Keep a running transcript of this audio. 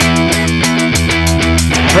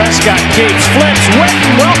got Gates, flips,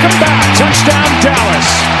 Witten, welcome back, touchdown Dallas.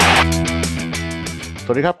 ส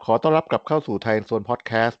วัสดีครับขอต้อนรับกลับเข้าสู่ไทยโซนพอดแ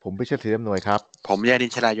คสต์ผมพิเชษฐ์ศรีอำนวยครับผมยาดิ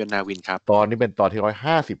นชลายนนาวินครับตอนนี้เป็นตอนที่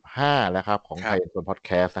155แล้วครับของไทยโซนพอดแค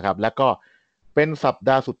สต์นะครับแล้วก็เป็นสัป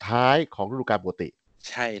ดาห์สุดท้ายของฤดูกาลปกติ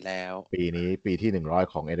ใช่แล้วปีนี้ปีที่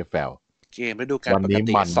100ของ NFL เกมฤดูกาลปก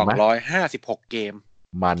ติ256เกม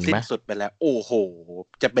มันสิ้นสุดไปแล้วโอ้โห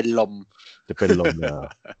จะเป็นลมเลย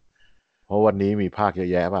เพราะวันนี้มีภาคเยอะ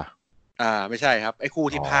แยะป่ะไม่ใช่ครับไอ้คู่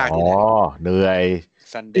ที่ภาคนี่แหละเหนื่อย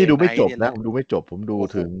ที่ดูไม่จบนะผมดูไม่จบผมดู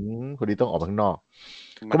ถึงคนนี้ต้องออกข้างนอก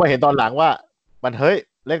ก็มาเห็นตอนหลังว่ามันเฮ้ย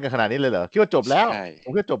เล่นกันขนาดนี้เลยเหรอคิดว่าจบแล้วผ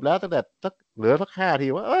มคิดจบแล้วตั้งแต่เหลือสัก5 ที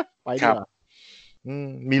ว่าไปดีกว่า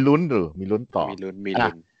มีลุ้นต่อมีลุ้น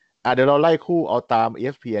เดี๋ยวเราไล่คู่เอาตาม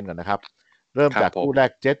ESPN ก่อนนะครับเริ่มจากคู่แรก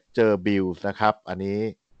เจ็ตเจอบิลส์นะครับอันนี้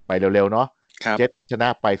ไปเร็วๆเนาะเจ็ตชนะ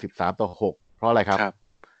ไป13-6เพราะอะไรครับ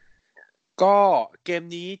ก็เกม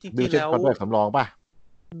นี้จริงๆแล้วบิลส์เป็นสำรองป่ะ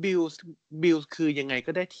บิลส์คือยังไง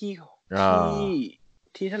ก็ได้ที่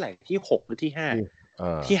เท่าไหร่ที่6หรือที่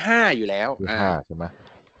5ที่5อยู่แล้วที่5ใช่ไหม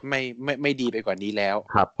ไม่ดีไปกว่านี้แล้ว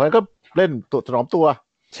ครับเพราะงั้นก็เล่นตัวถนอมตัว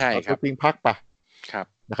ใช่ครับปิงพักไปครับ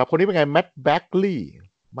นะครับคนนี้เป็นไงแมตต์แบ็กลีย์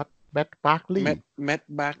แมตต์บาร์ค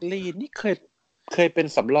ลีย์นี่เคยเป็น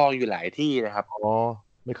สำรองอยู่หลายที่นะครับ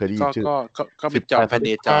ไม่เคยได้ยินชื่อก็เป็นจอห์นพเน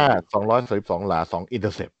จร232หลา2อินเต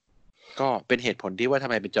อร์เซปก็เป็นเหตุผลที่ว่าทำ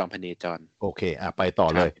ไมเป็นจอห์นพเนจรโอเคไปต่อ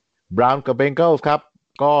เลยบราวน์กับเบงเกิลส์ครับ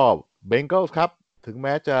ก็เบงเกิลส์ครับถึงแ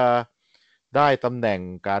ม้จะได้ตำแหน่ง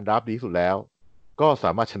การรับดีสุดแล้วก็ส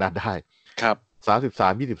ามารถชนะได้ครับ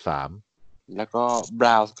33-23แล้วก็บร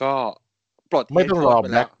าวน์ก็ปลดไม่ต้องรอแ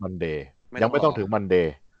บล็กมันเดย์ยังไม่ต้องถึงมันเด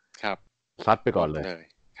ย์ครับซัดไปก่อนเลย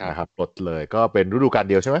นะครับปลดเลยก็เป็นฤดูกาล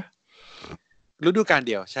เดียวใช่ไหมฤดูกาลเ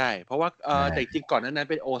ดียวใช่เพราะว่าแต่จริงก่อนนั้น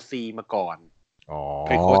เป็น OC มาก่อน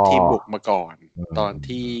เป็นโค้ชทีมบุกมาก่อนตอน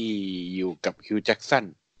ที่อยู่กับฮิวจ์แจ็คสัน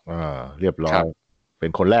เรียบร้อยเป็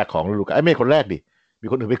นคนแรกของฤดูกาลไม่คนแรกดิมี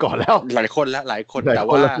คนอื่นไปก่อนแล้วหลายคนแต่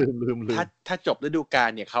ว่าถ้าจบฤดูกาล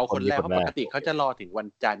เนี่ยเขาคนแรกเพราะปกติเขาจะรอถึงวัน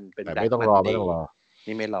จันทร์เป็นไม่ต้องรอ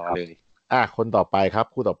นี่ไม่รอเลยคนต่อไปครับ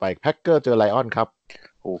คู่ต่อไปแพ็คเกอร์เจอไลออนครับ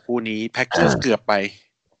โอ้คู่นี้แพ็คเกอร์เกือบไป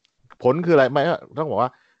ผลคืออะไรไม่ต้องบอกว่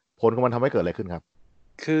าผลของมันทำให้เกิดอะไรขึ้นครับ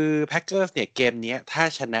คือแพ็คเกอร์เนี่ยเกมนี้ถ้า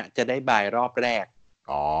ชนะจะได้บายรอบแรก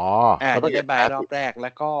จะได้บายรอบแรกแล้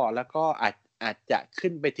วก็อาจจะขึ้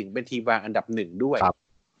นไปถึงเป็นทีมวางอันดับ1ด้วย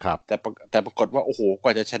ครับแต่ปรากฏว่าโอ้โหก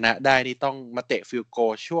ว่าจะชนะได้นี่ต้องมาเตะฟิลโก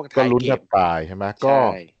ช่วงท้ายเกมก็ลุ้นกันตายใช่ไหมก็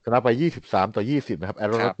ชนะไป23-20นะครับแอ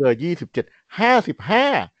โรนโรเจอร์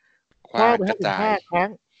27-55คว้าไป55ครั้ง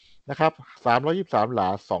นะครับ323หลา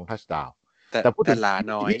2ทัชดาวน์แต่พูดถึงหลา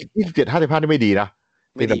น้อย27-55นี่ไม่ดีนะ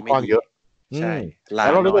ไม่ดีกว้างเยอะใช่แล้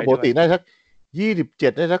วเราเรียกว่าปกติได้สัก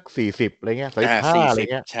27ได้สัก40อะไรเงี้ย35อะไร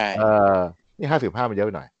เงี้ยใช่นี่55มันเยอะไ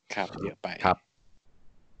ปหน่อยครับเยอะไปครับ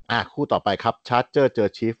คู่ต่อไปครับชาร์เจอร์เจอ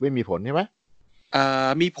ชีฟไม่มีผลใช่ไหม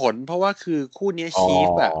มีผลเพราะว่าคือคู่นี้ชีฟ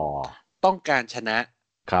ต้องการชนะ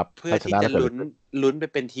ครับเพื่อที่จะลุ้นไป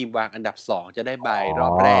เป็นทีมวางอันดับ2จะได้บายรอ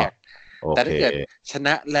บแรกแต่ถ้าเกิดชน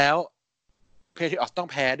ะแล้วเพทริออตต้อง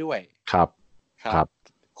แพ้ด้วยครับ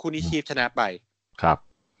คู่นี้ชีฟชนะไปครับ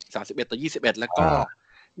31-21แล้วก็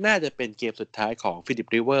น่าจะเป็นเกมสุดท้ายของฟิลิป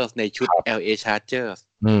ริเวอร์สในชุด LA Chargers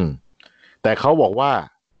แต่เขาบอกว่า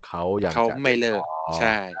เขาไม่เลิกใ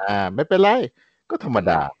ช่ไม่เป็นไรก็ธรรม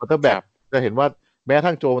ดาเพราะถ้าแบบจะเห็นว่าแม้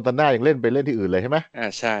ทั้งโจมตันหน้ายังเล่นไปเล่นที่อื่นเลยใช่ไหม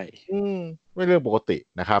ใช่ไม่เรื่องปกติ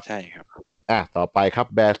นะครับใช่ครับต่อไปครับ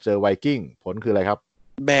แบร์เจอไวกิ้งผลคืออะไรครับ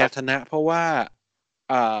แบร์ชนะเพราะว่า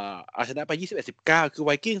ชนะไป21-19คือไว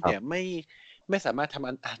กิ้งเนี่ยไม่สามารถท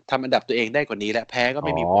ำอันดับตัวเองได้กว่านี้และแพ้ก็ไ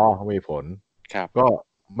ม่มีผลไม่มีผลครับก็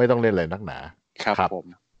ไม่ต้องเล่นอะไรนักหนาครับผม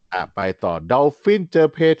ไปต่อดอลฟินเจอ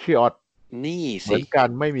เพทริออตนี่สิเหมือนกัน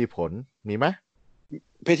ไม่มีผลมีไหม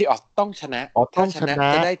เพทริออตต้องชนะถ้าชนะ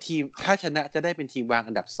จะได้ทีมถ้าชนะจะได้เป็นทีมวาง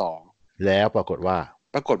อันดับ2แล้วปรากฏว่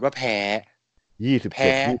าแพ้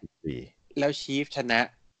27-24แล้วชีฟชนะ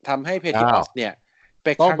ทำให้เพทริออตเนี่ยเ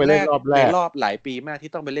ป็นครั้งแรกในรอบหลายปีมาก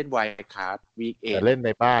ที่ต้องไปเล่นไวล์ดการ์ดวีคแต่เล่นใน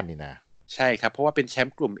บ้านนี่นะใช่ครับเพราะว่าเป็นแชม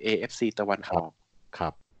ป์กลุ่ม AFC ตะวันออกครั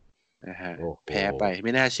บนะฮะแพ้ไปไ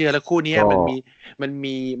ม่น่าเชื่อแล้วคู่นี้มั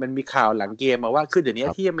นมีข่าวหลังเกมมาว่าคือเดี๋ยวนี้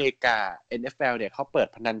ที่อเมริกา NFL เนี่ยเขาเปิด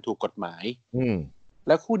พนันถูกกฎหมายแ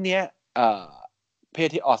ล้วคู่นี้เพ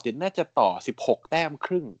ทริออตส์น่าจะต่อ16แต้มค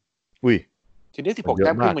รึ่งทีนี้16แ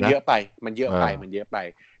ต้มครึ่งมันเยอะไป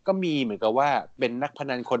ก็มีเหมือนกับว่าเป็นนักพ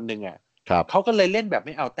นันคนนึงเขาก็เลยเล่นแบบไ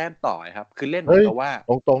ม่เอาแต้มต่อครับคือเล่นเหมือนกับว่า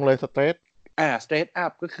ตรงๆเลยสเตรทstraight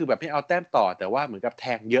up ก็คือแบบไม่เอาแต้มต่อแต่ว่าเหมือนกับแท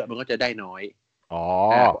งเยอะมันก็จะได้น้อย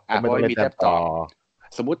ไม่ต้องมีแต้มต่อ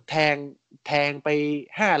สมมุติแทงไป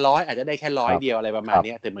500อาจจะได้แค่100เดียวอะไรประมาณ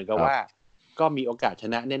นี้แต่เหมือนกับว่า ก็มีโอกาสช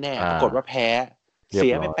นะแน่ๆปรากฏว่าแพ้เสี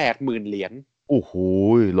ยไป 80,000 เหรียญโอ้โห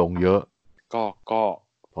ลงเยอะก็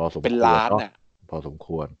พอสมควรเป็นล้านน่ะพอสมค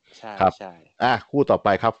วรครับ คู่ต่อไป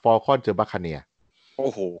ครับฟอลคอนเจอบัคคาเนียโ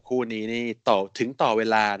อ้โหคู่นี้นี่ต่อเว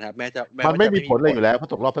ลานะครับแม้มันไม่มีผลเลยอยู่แล้วเพราะ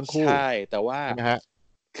ตกรอบทั้งคู่ใช่แต่ว่า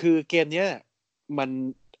คือเกมเนี้ย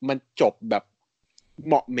มันจบแบบเ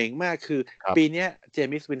หมาะเหม็งมากคือปีเนี้ยเจ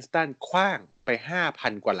มิสวินสตันขว้างไป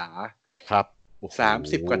 5,000 กว่าหลาครับ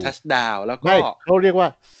30 กว่าทัชดาวน์แล้วก็เขาเรียกว่า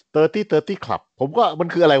30 club ผมก็มัน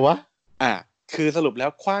คืออะไรวะคือสรุปแล้ว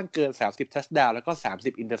ขว้างเกิน30ทัชดาวน์แล้วก็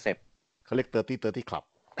30อินเตอร์เซปเขาเรียก30 club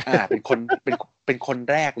เป็นคน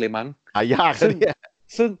แรกเลยมั้งหายากเนี่ย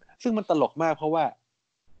ซึ่งมันตลกมากเพราะว่า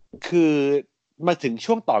คือมาถึง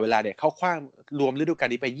ช่วงต่อเวลาเนี่ยเขาขว้างรวมฤดูกาล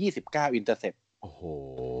นี้ไป29อินเตอร์เซปโอ้โห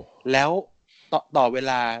แล้วต่อเว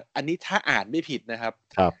ลาอันนี้ถ้าอ่านไม่ผิดนะครับ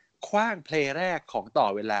ขว้างเพลย์แรกของต่อ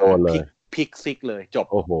เวลาพิกซิกเลยจบ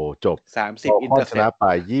โอ้โหจบ30อินเตอร์เซปชนะไป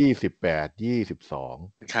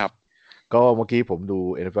28-22ครับก็เมื่อกี้ผมดู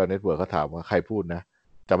NFL Network เขาถามว่าใครพูดนะ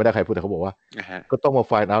จำไม่ได้ใครพูดแต่เขาบอกว่าก็ต้องมา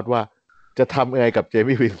find out ว่าจะทำยังไงกับเจ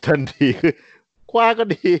มี่วินสตันดีคือคว้าก็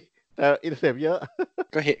ดีแต่อินเตอร์เซปเยอะ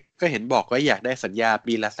ก็เห็นบอกว่าอยากได้สัญญา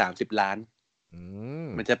ปีละ30 ล้าน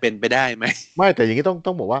มันจะเป็นไปได้ไหมไม่แต่อย่างนี้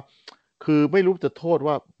ต้องบอกว่าคือไม่รู้จะโทษ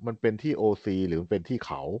ว่ามันเป็นที่ OC หรือมันเป็นที่เ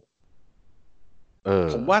ขา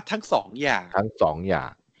ผมว่าทั้ง2อย่าง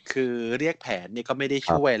คือเรียกแผนนี่ก็ไม่ได้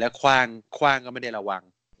ช่วยและคว้างก็ไม่ได้ระวัง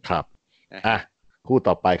ครับคู่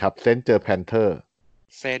ต่อไปครับเซนต์เจอแพนเทอร์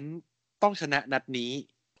เซนต์ต้องชนะนัดนี้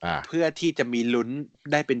เพื่อที่จะมีลุ้น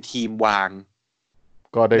ได้เป็นทีมวาง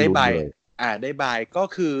ก็ได้ลุ้นเลยได้บายก็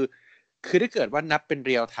คือถ้าเกิดว่านับเป็นเ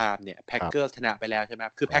รียลไทม์เนี่ยแพ็คเกอร์ชนะไปแล้วใช่ไหม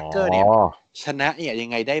คือแพ็คเกอร์เนี่ยชนะเนี่ยยัง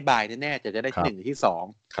ไงได้บายแน่ๆจะได้ที่1หรือที่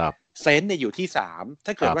2ครับเซนต์เนี่ยอยู่ที่3ถ้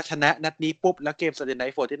าเกิดว่าชนะนัดนี้ปุ๊บแล้วเกม Sunday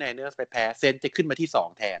Night 49ers ไปแพ้เซนต์จะขึ้นมาที่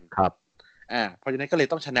2แทนครับเพราะฉะนั้นก็เลย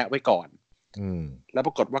ต้องชนะไว้ก่อนแล้วป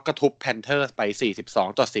รากฏว่าก็ทุบแพนเทอร์ไป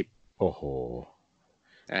42-10โอ้โห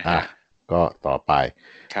ก็ต่อไป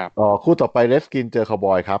ครับคู่ต่อไปเรดสกินเจอคาวบ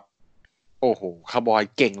อยครับโอ้โหคาวบอย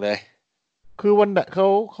เก่งเลยคือวันเข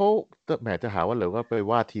าแหมจะหาว่าหรือว่าไป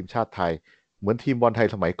ว่าทีมชาติไทยเหมือนทีมบอลไทย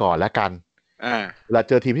สมัยก่อนแล้วกันเวลา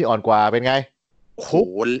เจอทีมที่อ่อนกว่าเป็นไงโอ้โห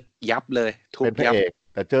ยับเลยทุบเป็นพระเอก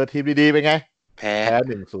แต่เจอทีมดีๆเป็นไงแพ้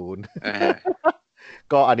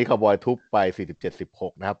 1-0 ก็อันนี้คาวบอยทุบไป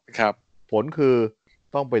47-16นะครับครับผลคือ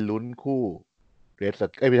ต้องไปลุ้นคู่เรด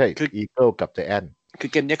ไม่ใช่อีเกิลกับไจแอนท์คือ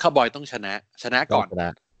เกมนี้คาวบอยต้องชนะก่อน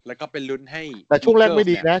แล้วก็เป็นลุ้นให้แต่ช่วงแรกไม่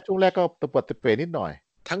ดีนะช่วงแรกก็ตะปวดตะเปนิดหน่อย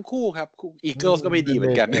ทั้งคู่ครับคู่อีเกิลก็ไม่ดีเหมื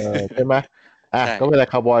อนกันใช่ไหมก็เป็นไร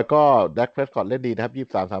คาวบอยก็แดกเพรสคอตเล่นดีนะครับ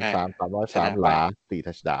23-33 303หลา4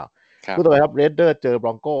ทัชดาวน์คู่ต่อไปครับเรดเดอร์เจอบร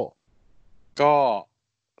อนโก้ก็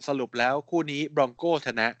สรุปแล้วคู่นี้บรอนโก้ช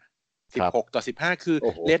นะ16-15คือ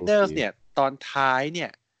เรดเดอร์เนี่ยตอนท้ายเนี่ย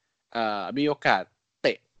มีโอกาสเต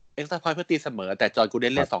ะเอ็กซ์ตร้าพอยต์เพื่อตีเสมอแต่จอร์จกูเด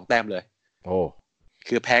นเล่น2แต้มเลยโอ้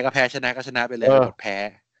คือแพ้ก็แพ้ชนะก็ชนะไปเลยหมดแพ้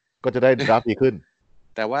ก็จะได้ดราฟต์ดีขึ้น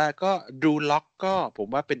แต่ว่าก็ดูล็อกก็ผม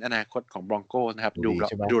ว่าเป็นอนาคตของบรอนโก้นะครับ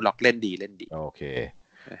ดูล็อกเล่นดีโอเค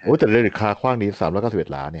โอ้แต่เดลิคคาร์ขว้างนี้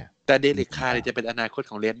391ล้านเนี่ยแต่เดลิคคาร์จะเป็นอนาคต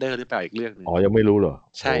ของเรดเดอร์หรือเปล่าอีกเรื่องนึงยังไม่รู้เหรอ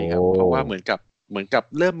ใช่ครับเพราะว่าเหมือนกับ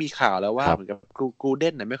เริ่มมีข่าวแล้วว่าเหมือนกับกูเด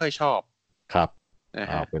นไม่ค่อยชอบครับ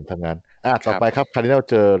เป็นทั้งนั้นต่อไปครับคาร์ดินัล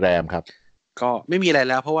เจอแรมครับก็ไม่มีอะไร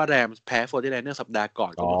แล้วเพราะว่าแรมแพ้49ersสัปดาห์ก่อ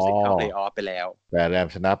นก็หมดสิทธิ์เข้าเพลย์ออฟไปแล้วแต่แรม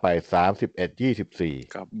ชนะไป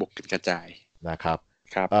31-24ก็บุกกันกระจายนะครับ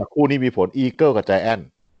คู่นี้มีผลอีเกิลกับไจแอนท์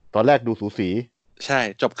ตอนแรกดูสูสีใช่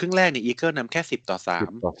จบครึ่งแรกนี่อีเกิลนำแค่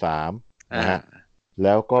10-3นะฮะแ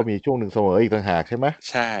ล้วก็มีช่วงหนึ่งเสมออีกต่างหากใช่ไหม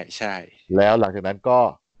ใช่แล้วหลังจากนั้นก็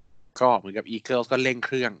เหมือนกับอีเกิลก็เร่งเค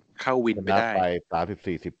รื่องเข้าวินไปได้ไป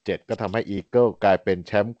34-17ก็ทำให้อีเกิลกลายเป็นแ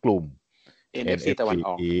ชมป์กลุ่ม NFC ตะวันอ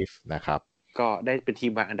อก East นะครับก็ได้เป็นที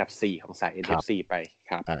มวางอันดับ4ของสาย NFC ไป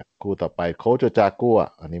ครับคู่ต่อไปโค้ชจากัว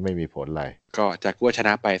อันนี้ไม่มีผลอะไรก็จากัวชน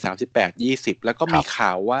ะไป38-20แล้วก็มีข่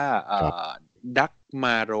าวว่าดักม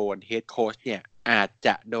าโรนเฮดโค้ชเนี่ยอาจจ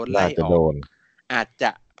ะโดนไล่ออกอาจจ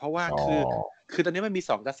ะเพราะว่าคือตอนนี้มันมี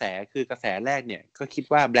2กระแสคือกระแสแรกเนี่ยก็คิด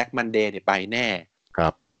ว่า Black Monday เนี่ยไปแน่ครั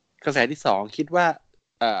บกระแสที่2คิดว่า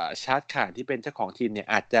ชาร์ตข่านที่เป็นเจ้าของทีมเนี่ย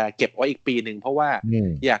อาจจะเก็บไว้อีกปีนึงเพราะว่า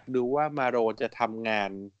อยากดูว่ามาโรนจะทำงา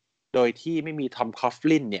นโดยที่ไม่มีทอมคอฟ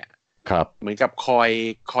ลินเนี่ยเหมือนกับค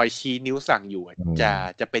อยชี้นิ้วสั่งอยู่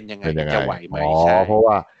จะเป็นยังไงจะไหวไหมใช่เพราะ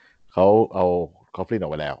ว่าเขาเอาคอฟลินออ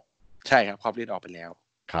กไปแล้วใช่ครับคอฟลินออกไปแล้ว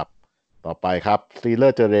ครับต่อไปครับสตีลเลอ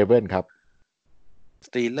ร์เจอเรเว่นครับส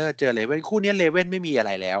ตีลเลอร์เจอเรเว่นคู่นี้เรเว่นไม่มีอะไ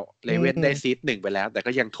รแล้วเรเว่นได้ซีด1ไปแล้วแต่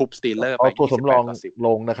ก็ยังทุบสตีลเลอร์ไปตัวสำรองล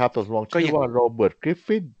งนะครับตัวสำรองชื่อว่าโรเบิร์ตกริฟ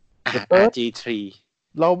ฟินRG3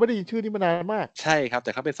 เราไม่ได้ยินชื่อนี้มานานมากใช่ครับแ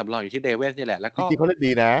ต่เขาเป็นสำรองอยู่ที่เดวิสนี่แหละแล้วก็จริงๆเขาเล่น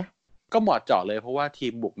ดีนะก็เหมาะเจาะเลยเพราะว่าที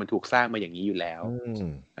มบุกมันถูกสร้างมาอย่างนี้อยู่แล้ว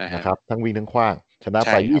นะครับทั้งวิ่งทั้งขว้างชนะ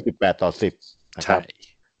ไป28-10นะครับ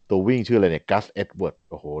ตัววิ่งชื่ออะไรเนี่ยกัสเอ็ดเวิร์ด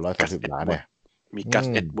โอ้โห130หลาเนี่ยมีกัส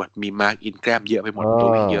เอ็ดเวิร์ดมีมาร์คอินแกรมเยอะไปหมดตัว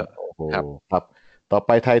วิ่งเยอะครับต่อไ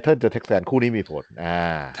ปไททันเจอเท็กซัสคู่นี้มีผล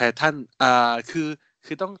ไททัน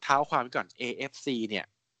คือต้องเท้าความก่อน AFC เนี่ย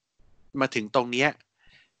มาถึงตรงเนี้ย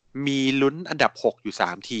มีลุ้นอันดับ6อยู่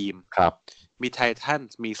3ทีมครับมีไททัน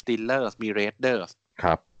มีสตีลเลอร์มีเรดเดอร์สค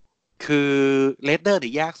รับคือเรดเดอร์เนี่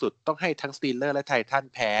ยยากสุดต้องให้ทั้งสตีลเลอร์และไททัน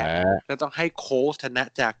แพ้แล้วต้องให้โค้ชชนะ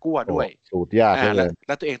จากัวด้วยสูตรยากเลยแ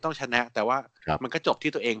ล้วตัวเองต้องชนะแต่ว่ามันก็จบ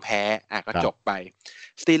ที่ตัวเองแพ้ก็จบไป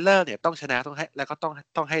สตีลเลอร์เนี่ยต้องชนะต้องให้แล้วก็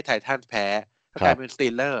ต้องให้ไททันแพ้ก็กลายเป็นสตี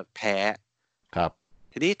ลเลอร์แพ้ครับ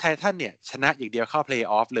ทีนี้ไททันเนี่ยชนะอย่างเดียวเข้าเพลย์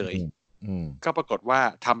ออฟเลยก็ปรากฏว่า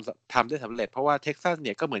ทำได้สำเร็จเพราะว่าเท็กซัสเ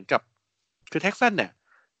นี่ยก็เหมือนกับคือเท็กซัสเนี่ย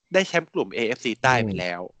ได้แชมป์กลุ่ม AFC ใต้ไปแ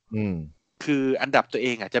ล้วคืออันดับตัวเอ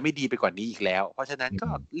งจะไม่ดีไปกว่านี้อีกแล้วเพราะฉะนั้นก็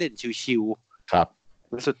เล่นชิวๆครับ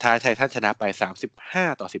และสุดท้ายไททันชนะไป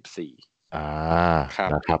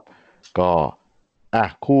35-14นะครับก็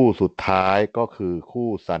คู่สุดท้ายก็คือคู่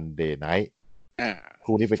Sunday Night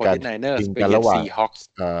คู่นี้เป็นการชิงกันระหว่าง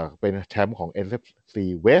เป็นแชมป์ของ NFC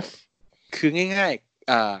West คือง่าย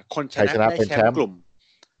ๆคนชนะได้แชมป์กลุ่ม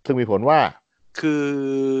ซึ่งมีผลว่าคือ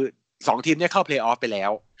2ทีมเนี่ยเข้าเพลย์ออฟไปแล้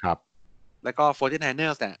วครับแล้วก็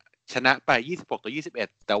 49ers เนี่ยชนะไป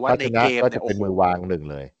26-21แต่ว่าในเกมเนี่ยเป็นมือวาง1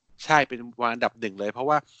เลยใช่เป็นวางอันดับ1เลยเพราะ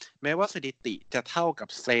ว่าแม้ว่าสถิติจะเท่ากับ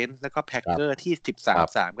เซนส์แล้วก็แพ็คเกอร์ที่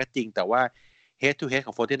 13-3 ก็จริงแต่ว่า head to head ข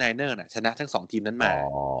อง 49ers น่ะชนะทั้ง2ทีมนั้นมา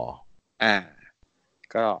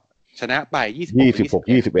ก็ชนะไป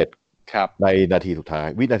26-21ครับในนาทีสุดท้าย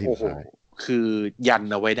วินาทีสุดท้ายคือยัน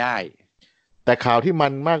เอาไว้ได้แต่ข่าวที่มั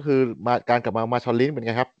นมากคือการกลับมาชอลลินเป็นไ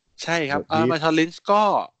งครับใช่ครับมาชอลลินก็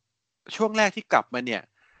ช่วงแรกที่กลับมาเนี่ย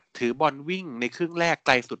ถือบอลวิ่งในครึ่งแรกไ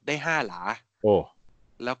กลสุดได้5หลา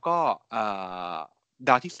แล้วก็ด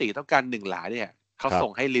าวที่4ต้องการ1หลาเนี่ยเขาส่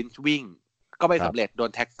งให้ลินช์วิ่งก็ไม่สำเร็จโดน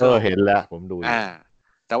แท็กเกอร์เห็นแล้วผมดู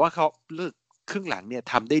แต่ว่าเขาเลือกครึ่งหลังเนี่ย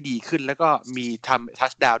ทำได้ดีขึ้นแล้วก็มีทำทั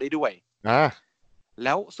ชดาวน์ได้ด้วยแ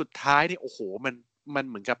ล้วสุดท้ายเนี่ยโอ้โหมัน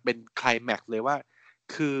เหมือนกับเป็นไคลแม็กซ์เลยว่า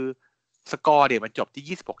คือสกอร์เนี่ยมันจบ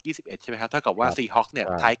ที่26-21ใช่ไหมครับเท่ากับว่าซีฮอคส์เนี่ย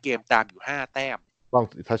ท้ายเกมตามอยู่5แต้มต้อง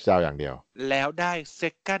ทัชดาวน์อย่างเดียวแล้วได้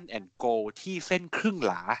second and goal ที่เส้นครึ่ง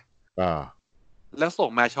หลาแล้วส่ง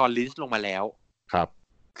มาชอนลินช์ลงมาแล้วครับ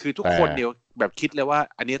คือทุกคนเดียวแบบคิดเลยว่า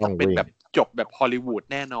อันนี้ต้องเป็นแบบจบแบบฮอลลีวูด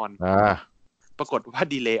แน่นอนปรากฏว่า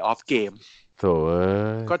ดีเลย์ออฟเกม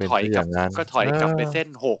ก็ถอยกลับไปเส้น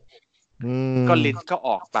6ก็ลินช์ก็อ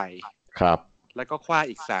อกไปครับแล้วก็คว้า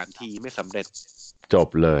อีก3ทีไม่สำเร็จจบ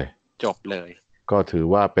เลยก็ถือ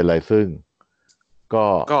ว่าเป็นไรซึ่งก็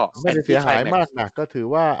ไม่ได้เสียหายมากนะก็ถือ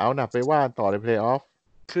ว่าเอาหนักไปว่าต่อในเพลย์ออฟ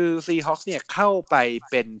คือซีฮอคส์เนี่ยเข้าไป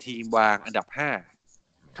เป็นทีมวางอันดับ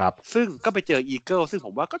5ครับซึ่งก็ไปเจออีเกิลซึ่งผ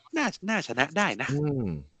มว่าก็น่าชนะได้นะ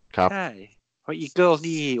ครับใช่เพราะอีเกิล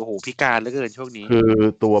นี่โอ้โหพิการเหลือเกินช่วงนี้คือ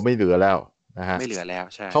ตัวไม่เหลือแล้วนะฮะไม่เหลือแล้ว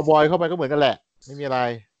ใช่คาวบอยเข้าไปก็เหมือนกันแหละไม่มีอะไร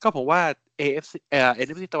ก็ผมว่า AFC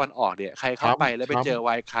NFC ตะวันออกเนี่ยใครเข้าไปแล้วไปเจอไว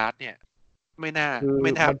ล์คาร์ดเนี่ยไม่น่า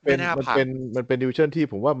ผ่านมันเป็นดิวิชั่นที่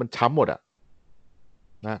ผมว่ามันช้ำหมดอ่ะ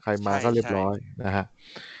นะใครมาก็เรียบร้อยนะฮะ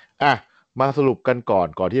มาสรุปกันก่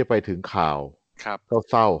อนที่จะไปถึงข่าว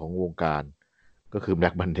เศร้าๆของวงการก็คือแบล็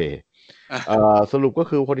กมันเดย์สรุปก็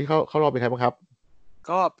คือคนที่เข้ารอบเป็นใครบ้างครับ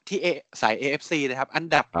ก็ที่สาย AFC นะครับอัน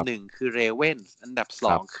ดับ1คือ Ravens อันดับ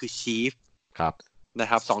2คือ Chiefs ครับนะ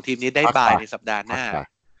ครับ2ทีมนี้ได้บายในสัปดาห์หน้า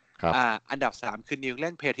อันดับ3คือ New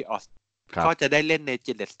England Patriots ก็จะได้เล่นใน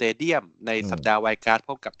Gillette Stadium ในสัปดาห์ไวล์การ์ดพ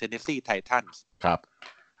บกับ Tennessee Titans ครับ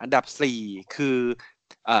อันดับ4คือ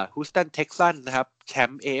Houston Texans นะครับแช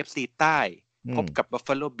มป์ AFC ใต้พบกับ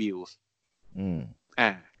Buffalo Bills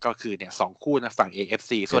ก็คือเนี่ย2คู่นะฝั่ง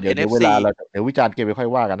AFC ส่วน NFC เดี๋ยววิจารณ์เกมไม่ค่อย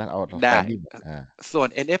ว่ากันนะเอาได้ส่วน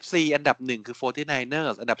NFC อันดับ1คือ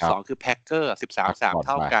 49ers อันดับ2คือ Packers 13-3 เ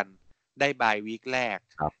ท่ากันได้บายวีคแรก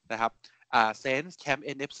นะครับSaints แชมป์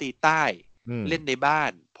NFC ใต้เล่นในบ้า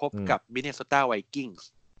นพบกับ Minnesota Vikings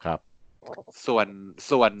ครับ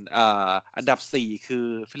ส่วนอันดับ4คือ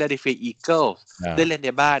Philadelphia Eagles ได้เล่นใน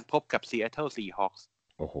บ้านพบกับ Seattle Seahawks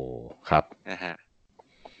โอ้โหครับนะฮะ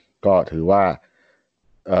ก็ถือว่า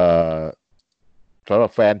สำหรั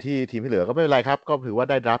บแฟนที่ทีมที่เหลือก็ไม่เป็นไรครับก็ถือว่า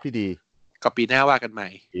ได้ดราฟที่ดีก็ปีหน้าว่ากันใหม่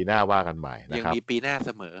นะครับยังมีปีหน้าเ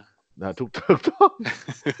สมอนะทุกต้อง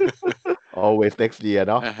always next year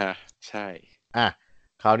เนาะใช่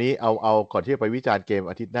คราวนี้เอาก่อนที่จะไปวิจารณ์เกม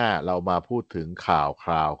อาทิตย์หน้าเรามาพูดถึงข่าวค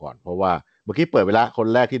ราวก่อนเพราะว่าเมื่อกี้เปิดไปแล้วคน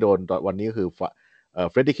แรกที่โดนวันนี้ก็คือ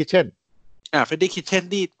Freddy Kitchen Freddy Kitchen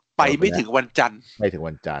ที่ ไปไม่ถึงวันจันทร์ไม่ถึง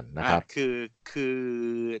วันจันทร์นะครับคือ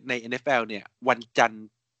ใน NFL เนี่ยวันจันทร์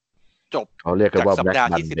จบเขาเรียกกันว่า สัป Black ดาห์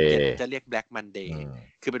ที่ Monday 17จะเรียก Black Monday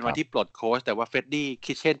คือเป็นวันที่ปลดโค้ชแต่ว่าเฟรดดี้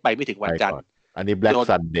คิทเช่นไปไม่ถึงวันจันทร์อันนี้ Black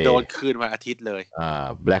Sunday โดนคืนวันอาทิตย์เลย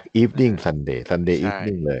Black Evening Sunday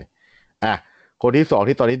Evening เลยคนที่2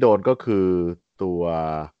ที่ตอนนี้โดนก็คือตัว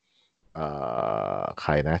ใค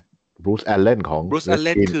รนะบรูซแอลเลนของบรูซแอลเล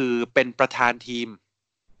นคือเป็นประธานทีม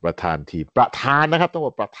นะครับต้องบ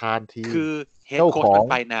อกประธานทีมคือเฮดโค้ชมั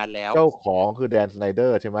นไปนานแล้วเจ้าของคือแดนสไนเดอ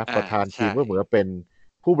ร์ใช่ไหมประธานทีมก็เหมือนเป็น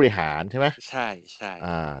ผู้บริหารใช่ไหมใช่ใช่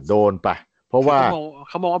โดนไปเพราะว่า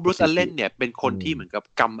เขามองว่าบรูซแอลเลนเนี่ยเป็นคนที่เหมือนกับ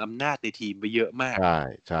กำอำนาจในทีมไปเยอะมาก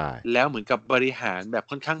ใช่แล้วเหมือนกับบริหารแบบ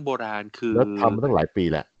ค่อนข้างโบราณคือแล้วทำมาตั้งหลายปี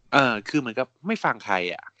แหละคือเหมือนกับไม่ฟังใคร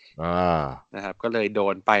นะครับก็เลยโด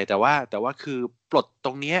นไปแต่ว่าคือปลดต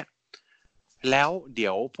รงเนี้ยแล้วเดี๋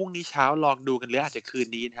ยวพรุ่งนี้เช้าลองดูกันหรืออาจจะคืน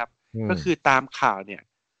นี้นะครับก็คือตามข่าวเนี่ย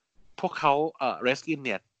พวกเขาเรสกินเ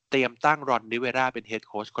นี่ยเตรียมตั้งรอนดิเวราเป็นเฮด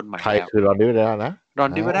โค้ชคนใหม่แล้วใครคือรอนดิเวรานะรอ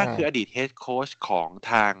นดิเวราคืออดีตเฮดโค้ชของ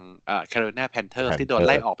ทางแคโรไลนาแพนเทอร์ที่โดนไ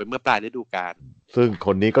ล่ออกไปเมื่อปลายฤดูกาลซึ่งค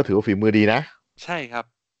นนี้ก็ถือว่าฝีมือดีนะใช่ครับ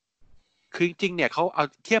คือจริงๆเนี่ยเขาเอา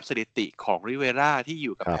เทียบสถิติของริเวราที่อ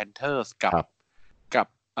ยู่กับแพนเทอร์สกับ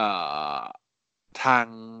ท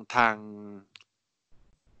าง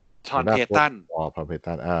ชอนเพตันชอนเพ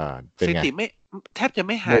ตันสถิติไม่แทบจะไ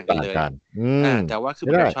ม่ห่างกันเลยแต่ว่าคือ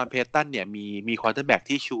ชอนเพตันเนี่ยมีควอเตอร์แบ็ก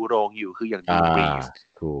ที่ชูโรงอยู่คืออย่างดีบรีส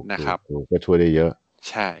นะครับก็ช่วยได้เยอะ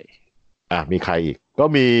ใช่มีใครอีกก็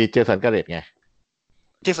มีเจสันการ์เร็ตไง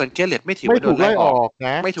เจสันการ์เร็ตไม่ถือว่าโดนไล่ออกน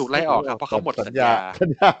ะไม่ถูกไล่ออกครับเพราะเขาหมดสัญญา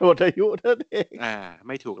หมดอายุนั่นเองไ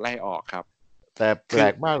ม่ถูกไล่ออกครับแต่แปล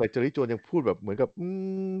กมากเลยเจอริโจนยังพูดแบบเหมือนกับ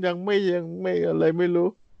ยังไม่อะไรไม่รู้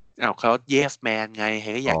เขา yes man ไงเ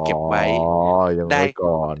ฮ้ยอยากเก็บไว้ได้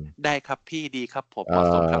ก่อนได้ครับพี่ดีครับผมเหมาะ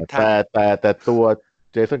สมครับท่านแต่ตัว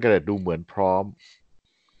เจสันการ์เร็ตดูเหมือนพร้อม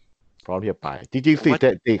ที่จะไปจริงๆสิ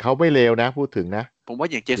เขาไม่เลวนะพูดถึงนะผมว่า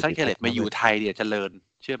อย่างเจสันการ์เร็ตมาอยู่ไทยเนี่ยเจริญ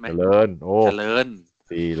เชื่อไหมเจริญ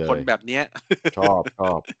ดีเลยคนแบบเนี้ยชอบ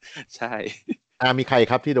ใช่มีใคร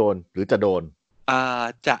ครับที่โดนหรือจะโดน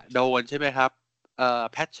จะโดนใช่ไหมครับ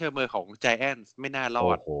แพทเชอร์เมอร์ของไจแอนท์ไม่น่ารอ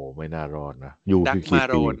ดโอ้โหไม่น่ารอดนะอยู่ดักมา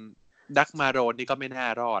โรนนี่ก็ไม่น่า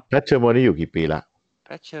รอดแพทเชอร์เมอร์นี่อยู่กี่ปีละแพ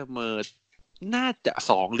ทเชอร์เมอร์น่าจะ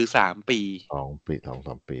2 หรือ 3 ปี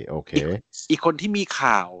2-3 ปีโอเคอีกคนที่มี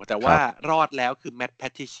ข่าวแต่ว่ารอดแล้วคือแมตต์แพ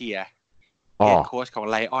ทริเชียเฮดโค้ชของ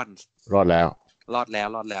ไลออนส์รอดแล้ว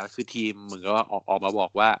คือทีมเหมือนก็ออกมาบอ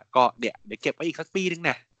กว่าก็เดี๋ยวเก็บไว้อีกสักปีนึง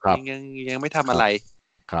นะยังไม่ทำอะไร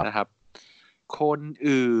นะครับคน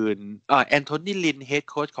อื่นแอนโทนีลินเฮด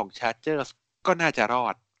โค้ชของชาร์เจอร์สก็น่าจะรอ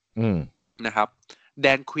ดนะครับแด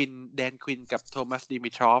นควินกับโทมัสดิมิ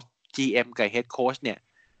ทรอฟ GM กับเฮดโค้ชเนี่ย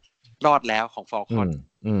รอดแล้วของฟอลคอน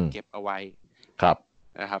เก็บเอาไว้ครับ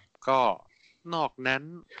นะครับก็นอกนั้น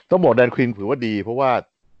ต้องบอกแดนควินถือว่าดีเพราะว่า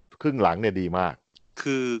ครึ่งหลังเนี่ยดีมาก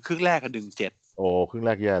คือครึ่งแรกก็17โอ้ครึ่งแร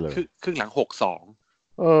กแย่เลยครึ่งหลัง62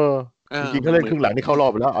จริงๆเขาเล่นครึ่งหลังนี่เข้ารอ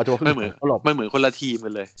บไปแล้วเอาตัวไม่เหมือนคนละทีมกั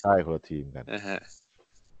นเลยใช่คนละทีมกันนะฮะ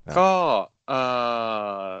ก็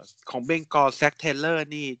ของเบงกอลแซคเทเลอร์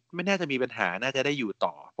นี่ไม่น่าจะมีปัญหาน่าจะได้อยู่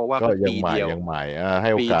ต่อเพราะว่าปีเดียวยังใหม่ให้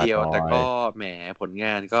โอกาสแต่ก็แหมผลง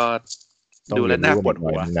านก็ดูแล้วน่าปวด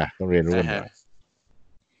หัวนะต้องเรียนรู้หน่อ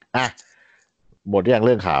ยหมดยังเ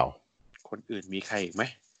รื่องข่าวคนอื่นมีใครอีกไหม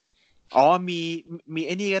มีไ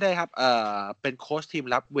อ้นี่ก็ได้ครับเป็นโค้ชทีม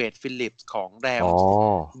รับเวดฟิลิปส์ของแรม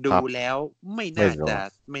ดูแล้วไม่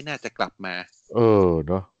น่าจะกลับมา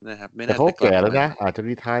เนาะนะครับแต่เขาแก่แล้วนะอาจจะ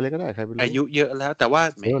รีไทร์เลยก็ได้ใครไม่รู้อายุเยอะแล้วแต่ว่า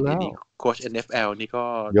นี่โค้ช NFL นี่ก็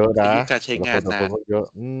เยอะนะการใช้งานนานเยอะ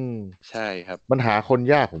ใช่ครับมันหาคน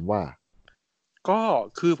ยากผมว่าก็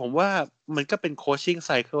คือผมว่ามันก็เป็นโคชชิ่งไ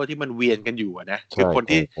ซเคิลที่มันเวียนกันอยู่นะคือค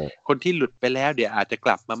นที่หลุดไปแล้วเดี๋ยวอาจจะก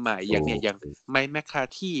ลับมาใหม่อย่างไมค์แมคคา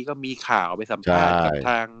ที่ก็มีข่าวไปสัมภาษณ์กับท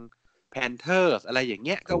างแพนเทอร์สอะไรอย่างเ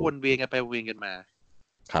งี้ยก็วนเวียนกันไปวนเวียนกันมา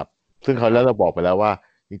ครับซึ่งเขาแล้วเราบอกไปแล้วว่า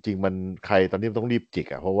จริงๆมันใครตอนนี้ต้องรีบจิก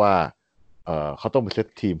เพราะว่าเขาต้องไปเซต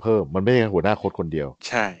ทีมเพิ่มมันไม่ใช่หัวหน้าโค้ชคนเดียว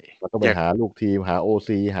ใช่เราต้องไปหาลูกทีมหา OC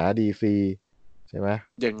หา DC ใช่ไหม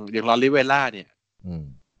อย่างลอริเวล่าเนี่ย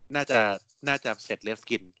น่าจะเสร็จเลส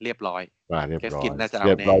กินเรียบร้อยเลสกินน่าจะเอาแน่เ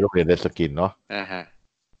รียบร้อยลูกเรียนเลสกินเนาะ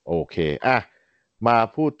โอเคมา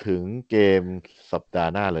พูดถึงเกมสัปดา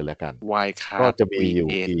ห์หน้าเลยแล้วกันก็จะมีอยู่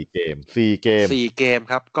4 เกม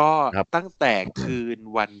ครับก็ตั้งแต่คืน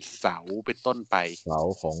วันเสาร์เป็นต้นไปเสา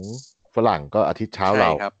ร์ของฝรั่งก็อาทิตย์เช้าเร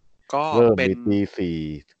าก็เริ่มมี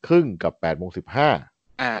 4:30 กับ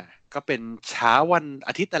 8:15ก็เป็นเช้าวัน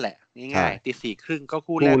อาทิตย์นั่นแหละง่ายๆ 4:30ก็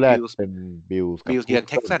คู่แรกเป็นบิลส์เยือน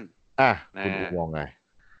เท็กซันคุณมองไง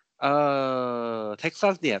เท็กซั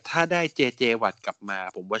สเนี่ยถ้าได้เจเจวัตกลับมา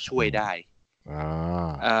ผมว่าช่วยได้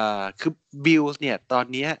คือบิลส์เนี่ยตอน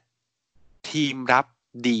นี้ทีมรับ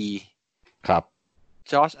ดีครับ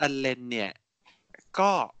จอร์จอัลเลนเนี่ย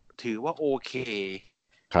ก็ถือว่าโอเค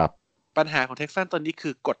ครับปัญหาของเท็กซัสตอนนี้คื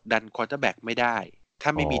อกดดันควอเตอร์แบ็กไม่ได้ถ้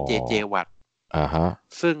าไม่มีเจเจวัตฮะ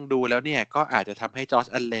ซึ่งดูแล้วเนี่ยก็อาจจะทำให้จอร์จ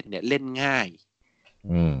อัลเลนเนี่ยเล่นง่าย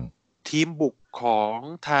ทีมบุกของ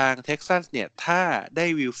ทางเท็กซัสเนี่ยถ้าได้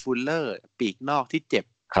วิลฟูลเลอร์ปีกนอกที่เจ็บ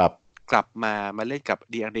ครับกลับมาเล่นกับ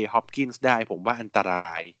ดีอังเดรฮอปกินส์ได้ผมว่าอันตร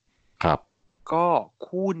ายครับก็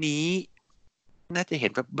คู่นี้น่าจะเห็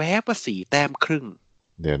นแบบแวบว่า4 แต้มครึ่ง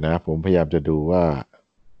เดี๋ยวนะผมพยายามจะดูว่า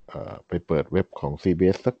ไปเปิดเว็บของ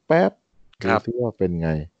CBS สักแป๊บดูซิว่าเป็นไง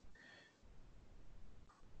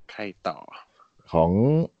ใครต่อของ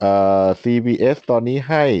CBS ตอนนี้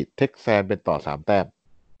ให้เท็กซัสเป็นต่อ3 แต้ม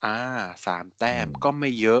3 แต้มก็ไม่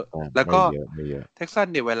เยอะแล้วก็เท็กซัส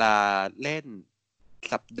เนี่ยเวลาเล่น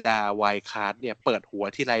สัปดาห์ไวล์คาร์ดเนี่ยเปิดหัว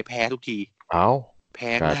ที่ไรแพ้ทุกทีแพ้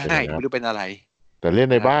ง่ายไม่รู้เป็นอะไรแต่เล่น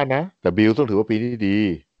ในบ้านนะแต่บิลต้องถือว่าปีนี้ดี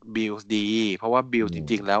บิลดีเพราะว่าบิลจ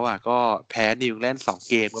ริงๆแล้วก็แพ้นิวแลนด์2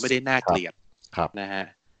 เกมก็ไม่ได้น่าเกลียดนะฮะ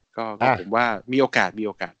ก็ผมว่ามีโอกาส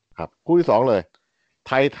ครับคู่ที่2เลยไ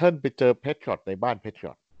ททันไปเจอเพทริอตในบ้านเพทริ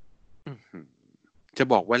อตจะ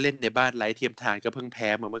บอกว่าเล่นในบ้านไร้เทียมทานก็เพิ่งแพ้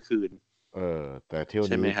เมื่อคืนแต่เที่ยว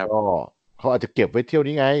นี้ก็เขาอาจจะเก็บไว้เที่ยว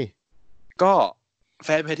นี้ไงก็แฟ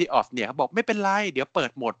นเพลย์ออฟเนี่ยเขาบอกไม่เป็นไรเดี๋ยวเปิ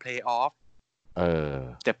ดโหมดเพลย์ออฟ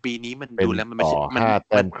แต่ปีนี้มันดูแล้วมันไม่ใช่5 แ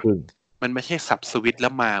ต้มครึ่งมันไม่ใช่สับสวิตแล้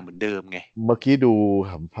วมาเหมือนเดิมไงเมื่อกี้ดู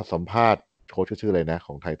สัมภาษณ์โค้ชชื่ออะไรนะข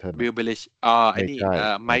องไททันบิลเบลิชไอ้นี่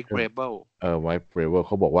ไมค์เกรเบิลไมค์เกรเบิลเ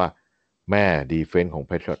ขาบอกว่าแม่ดีเฟนส์ของเ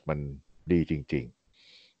พทริอตมันดีจริง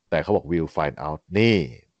ๆแต่เขาบอก will find out นี่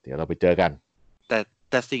เดี๋ยวเราไปเจอกัน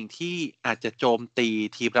แต่สิ่งที่อาจจะโจมตี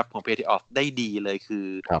ทีมรับของเพทริอตได้ดีเลยคือ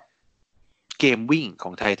เกมวิ่งข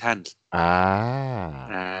องไททัน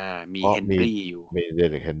มีเฮนรี่อยู่มีเด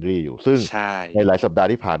เรกเฮนรี่อยู่ซึ่งในหลายสัปดาห์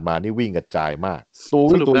ที่ผ่านมานี่วิ่งกระจายมาก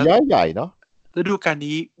ตัวใหญ่เนาะฤดูกาล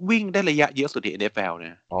นี้วิ่งได้ระยะเยอะสุดใน NFL น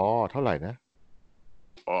ะเท่าไหร่นะ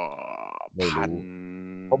ไม่รู้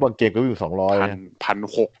เพราะบางเกมก็วิ่ง200 1,600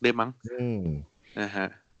ได้มั้งนะฮะ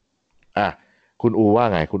คุณอูว่า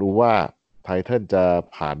ไงคุณอูว่าไททันจะ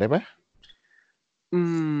ผ่านได้ไหม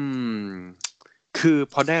คือ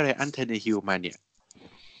พอได้ไรอันเทนเนฮิลมาเนี่ย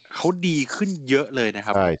เขาดีขึ้นเยอะเลยนะค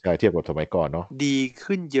รับใช่เทียบกับสมัยก่อนเนาะดี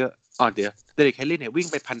ขึ้นเยอะเดี๋ยวเดเรกแฮร์รี่เนี่ยวิ่ง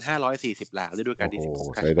ไป 1,540 หลาด้วยการที่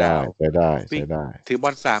16 ทัชดาวน์ใช้ได้ถือบ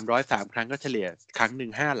อล303 ครั้งก็เฉลี่ยครั้งหนึ่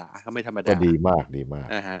ง5 หลาก็ไม่ธรรมดาก็ดีมาก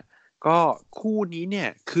นะฮะก็คู่นี้เนี่ย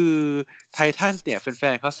คือไททันเนี่ยแฟ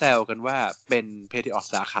นๆเขาแซวกันว่าเป็นเพทริออต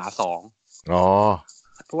สาขา2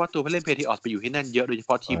เพราะว่าตัวผู้เล่นเพทริออตไปอยู่ที่นั่นเยอะโดยเฉพ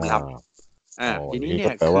าะทีมรับทีนี้เนี่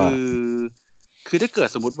ยคือถ้าเกิด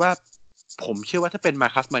สมมุติว่าผมเชื่อว่าถ้าเป็นมา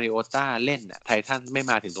คัสมาริโอต้าเล่นไททันไม่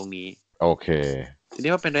มาถึงตรงนี้โอเคที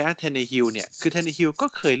นี้ว่าเป็นไรอันเทนเนฮิลเนี่ยคือเทนเนฮิลก็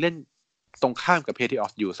เคยเล่นตรงข้ามกับเพทริออ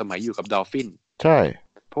ตอยู่สมัยอยู่กับดอลฟินใช่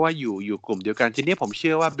เพราะว่าอยู่กลุ่มเดียวกันทีนี้ผมเ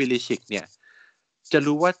ชื่อว่าบิลลิชิกเนี่ยจะ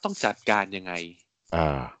รู้ว่าต้องจัดการยังไง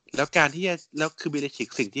แล้วการที่แล้วคือบิลลิชิก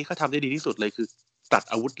สิ่งที่เขาทำได้ดีที่สุดเลยคือตัด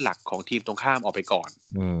อาวุธหลักของทีมตรงข้ามออกไปก่อน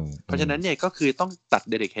เพราะฉะนั้นเนี่ยก็คือต้องตัด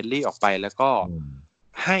เดเรกเฮนรี่ออกไปแล้วก็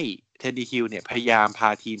ให้เทนนิฮิลเนี่ยพยายามพา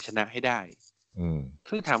ทีมชนะให้ได้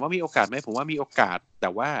ซึ่งถามว่ามีโอกาสไหมผมว่ามีโอกาสแต่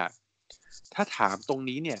ว่าถ้าถามตรง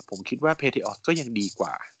นี้เนี่ยผมคิดว่าเพทริออตก็ยังดีก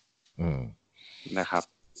ว่านะครับ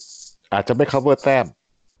อาจจะไม่ cover แต้ม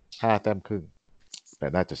5 แต้มครึ่งแต่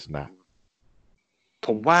น่าจะชนะผ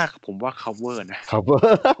มว่า cover นะ cover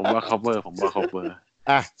ผมว่า cover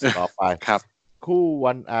ต่อไปครับคู่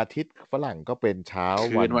วันอาทิตย์ฝรั่งก็เป็นเช้า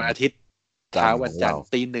วันอาทิตย์เช้าวันจันทร์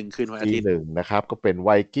 1:00 คืนวันอาทิตย์ 1:00 นะครับก็เป็นไว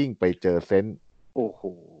กิ้งไปเจอเซนต์โอ้โห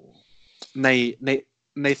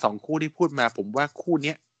ใน2คู่ที่พูดมาผมว่าคู่เ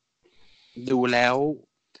นี้ยดูแล้ว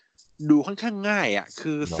ดูค่อนข้างง่าย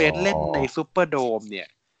คือเซนต์เล่นในซุปเปอร์โดมเนี่ย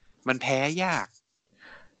มันแพ้ยาก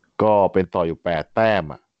ก็เป็นต่ออยู่8 แต้ม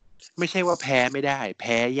ไม่ใช่ว่าแพ้ไม่ได้แ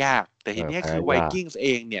พ้ยากแต่ทีนี้คือไวกิ้งส์เอ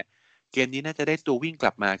งเนี่ยเกมนี้น่าจะได้ตัววิ่งก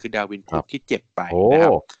ลับมาคือดาวินคุกที่เจ็บไปนะครั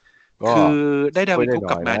บคือได้ดาวินคุก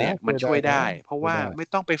กลับมาเนี่ยมันช่วยได้เพราะว่าไม่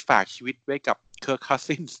ต้องไปฝากชีวิตไว้กับเคิร์กคัส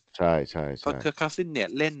ซินส์ใช่เพราะเคิร์กคัสซินเนี่ย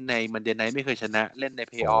เล่นในมันเดย์ไนท์ไม่เคยชนะเล่นในเ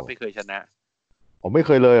พลย์ออฟไม่เคยชนะไม่เ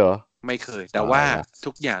คยเลยเหรอไม่เคยแต่ว่า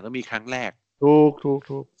ทุกอย่างต้องมีครั้งแรกถูก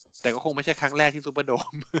แต่ก็คงไม่ใช่ครั้งแรกที่ซูเปอร์โด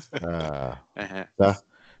มนะ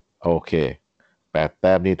โอเค8 แ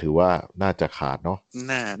ต้มนี่ถือว่าน่าจะขาดเนาะ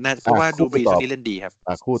น่าเพราะว่าดูบรีตอนนี้เล่นดีครับ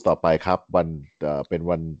คู่ต่อไปครับวันเป็น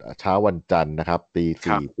วันเช้าวันจันทร์นะครับ 4:10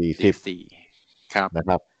 ครับนะค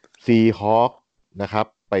รับซีฮอคนะครับ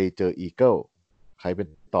ไปเจออีเกิลใครเป็น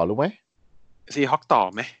ต่อรู้ไหมซีฮอคต่อ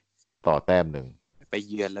ไหม ต่อแต้มหนึ่งไป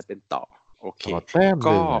เยือนแล้วเป็นต่อโอเคต่อแต้มห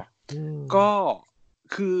นึ่งก็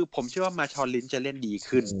คือผมเชื่อว่ามาชอลลินจะเล่นดี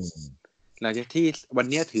ขึ้นหลังจากที่วัน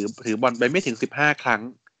นี้ถือบอลไปไม่ถึง15ครั้ง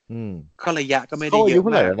ก็ระยะก็ไม่ได้เยอะมากเขาอายุเท่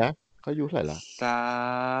าไหร่แล้วนะเขาอายุเท่าไหร่ละ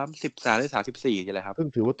33หรือ34นี่แหละครับซึ่ง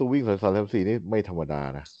ถือว่าตัววิ่ง34นี่ไม่ธรรมดา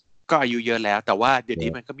นะก็อายุเยอะแล้วแต่ว่าเดี๋ยว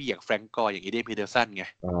นี้มันก็มีอย่างแฟรงก์กอร์อย่างอีเดนพีเดอร์สันไง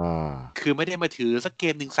คือไม่ได้มาถือสักเก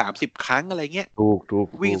มนึง30ครั้งอะไรเงี้ยถูก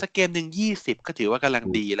วิ่งสักเกมนึง20ก็ถือว่ากำลัง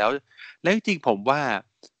ดีแล้วจริงๆผมว่า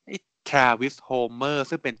ไอ้ทราวิสโฮเมอร์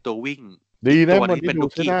ซึ่งเป็นตัววิ่งดีนะตัวนี้เป็นลู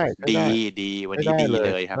กกี้ดีวันนี้ดีเ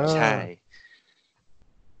ลยครับใช่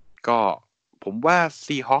ก็ผมว่า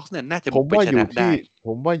ซีฮอคส์เนี่ยน่าจะบุกไปชนะได้ผ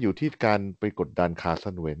มว่าอยู่ที่การไปกดดันคาร์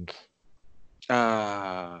สันเวนส์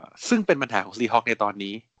ซึ่งเป็นปัญหาของซีฮอคในตอน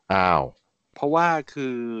นี้เพราะว่าคื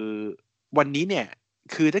อวันนี้เนี่ย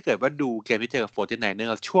คือถ้าเกิดว่าดูเกมที่เจอกับ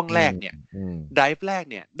49ersช่วงแรกเนี่ยไดฟ์แรก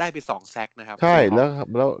เนี่ยได้ไป2แซคนะครับใช่แล้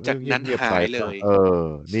วจากนั้นหายเลย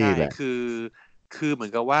นี่แหละคือเหมือ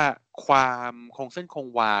นกับว่าความคงเส้นคง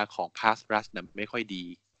วาของ pass rush เนี่ยไม่ค่อยดี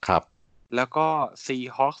ครับแล้วก็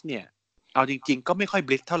Seahawks เนี่ยเอาจริงๆก็ไม่ค่อยบ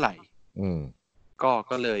ลิทเท่าไหร่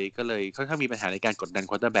ก็เลยค่อนข้างมีปัญหาในการกดดัน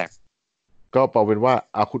quarterback ก็เอาเป็นว่า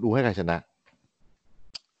เอาคุณอูให้ใครชนะ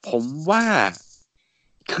ผมว่า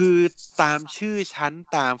คือตามชื่อชั้น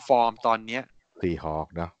ตามฟอร์มตอนเนี้ย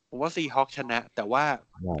Seahawks นะผมว่า Seahawks ชนะแต่ว่า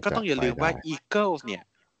ก็ต้องอย่าลืมว่า Eagles เนี่ย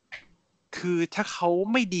คือถ้าเขา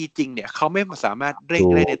ไม่ดีจริงเนี่ยเขาไม่สามารถเร่ง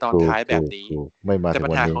ได้ในตอนท้ายแบบนี้แต่ปั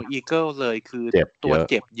ญหาของ Eagles เลยคือตัว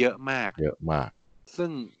เจ็บเยอะมากซึ่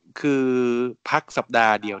งคือพักสัปดา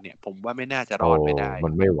ห์เดียวเนี่ยผมว่าไม่น่าจะรอดไม่ได้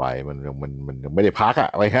มันไม่ไหวมันไม่ได้พักอ่ะ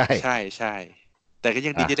ไว้ให้ใช่แต่ก็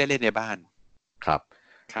ยังดีที่ได้เล่นในบ้านครับ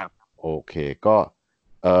โอเคก็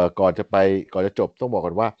ก่อนจะจบต้องบอกก่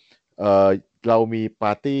อนว่าเรามีป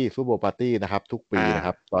าร์ตี้ซูเปอร์โบว์ปาร์ตี้นะครับทุกปีนะค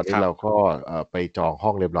รับตอนนี้เราก็ไปจองห้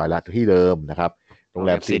องเรียบร้อยแล้วที่เดิมนะครับโรงแ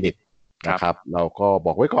รมซีนิตนะครับเราก็บ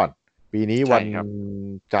อกไว้ก่อนปีนี้วัน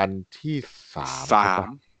จันทร์ที่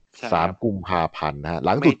3กุมภาพันธ์นะฮะห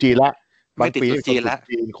ลังตรุษจีนละบางปี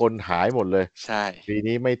จีนคนหายหมดเลยใช่ปี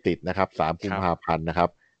นี้ไม่ติดนะครับ3กุมภาพันธ์นะครับ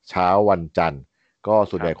เช้าวันจันทร์ก็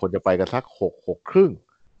ส่วนใหญ่คนจะไปกันสัก6 ครึ่ง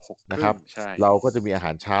นะครับเราก็จะมีอาห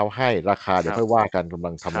ารเช้าให้ราคาเดี๋ยวค่อยว่ากันกำ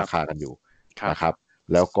ลังทำราคากันอยู่นะครับ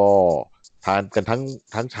แล้วก็ทานกัน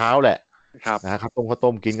ทั้งเช้าแหละนะครับข้าว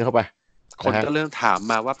ต้มกินเข้าไปคนก็เริ่มถาม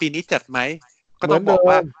มาว่าปีนี้จัดไหมก็ต้องบอก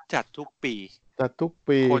ว่าจัดทุกปี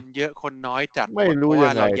คนเยอะคนน้อยจัดไม่รู้ยั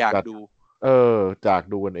งไงอยากดูจาก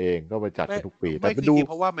ดูกันเองก็ไปจัดกันทุกปีแต่ไปดูเ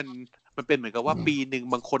พราะว่ามันเป็นเหมือนกับว่าปีนึง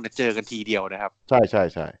บางคนเจอกันทีเดียวนะครับใ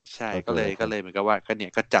ช่ก็เลยเหมือนกับว่า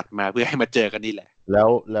ก็จัดมาเพื่อให้มาเจอกันนี่แหละแ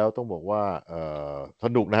ล้วต้องบอกว่าส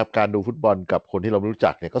นุกนะครับการดูฟุตบอลกับคนที่เราไม่รู้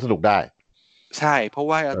จักเนี่ยก็สนุกได้ใช่เพราะ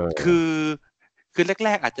ว่าคือแร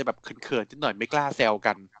กๆอาจจะแบบเขินๆนิดหน่อยไม่กล้าแซว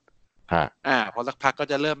กันพอสักพักก็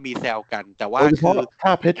จะเริ่มมีแซวกันแต่ว่าคือถ้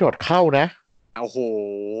าเพชรอดเข้านะโอ้โห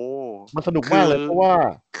มันสนุกมากเลยเพราะว่า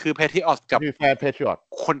คือเพทริออตกับแฟนเพทริอต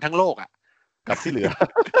คนทั้งโลกอ่ะกับที่เหลือ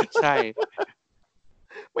ใช่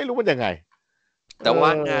ไม่รู้มันยังไงแต่ว่า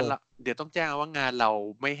งานเราเดี๋ยวต้องแจ้งว่างานเรา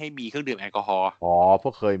ไม่ให้มีเครื่องดื่มแอลกอฮอล์เพรา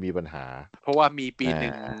ะเคยมีปัญหาเพราะว่ามีปีนึ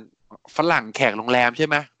งฝรั่งแขกโรงแรมใช่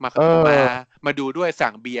ไหมมาดูด้วย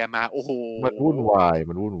สั่งเบียร์มาโอ้โหมันวุ่นวา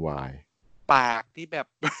ยปากที่แบบ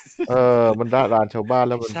มันร้านชาวบ้าน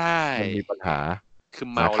แล้วมันมีปัญหาคือ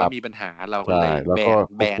เมาแล้วมีปัญหาเราก็เลย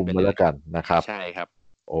แบนไปเลยแล้วกันนะครับใช่ครับ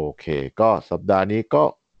โอเคก็สัปดาห์นี้ก็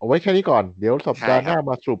เอาไว้แค่นี้ก่อนเดี๋ยวสัปดาห์หน้า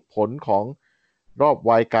มาสรุปผลของรอบไ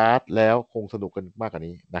วด์การ์ดแล้วคงสนุกกันมากกว่า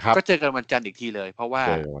นี้นะครับก็เจอกันวันจันทร์อีกทีเลยเพราะว่า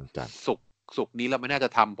ศุกร์นี้เราไม่น่าจะ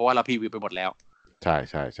ทำเพราะว่าเราพรีวิวไปหมดแล้วใช่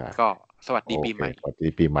ก็สวัสดีปีใหม่สวัสดี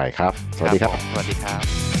ปีใหม่ครับสวัสดีครับสวัสดีครั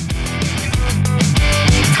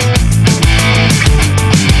บ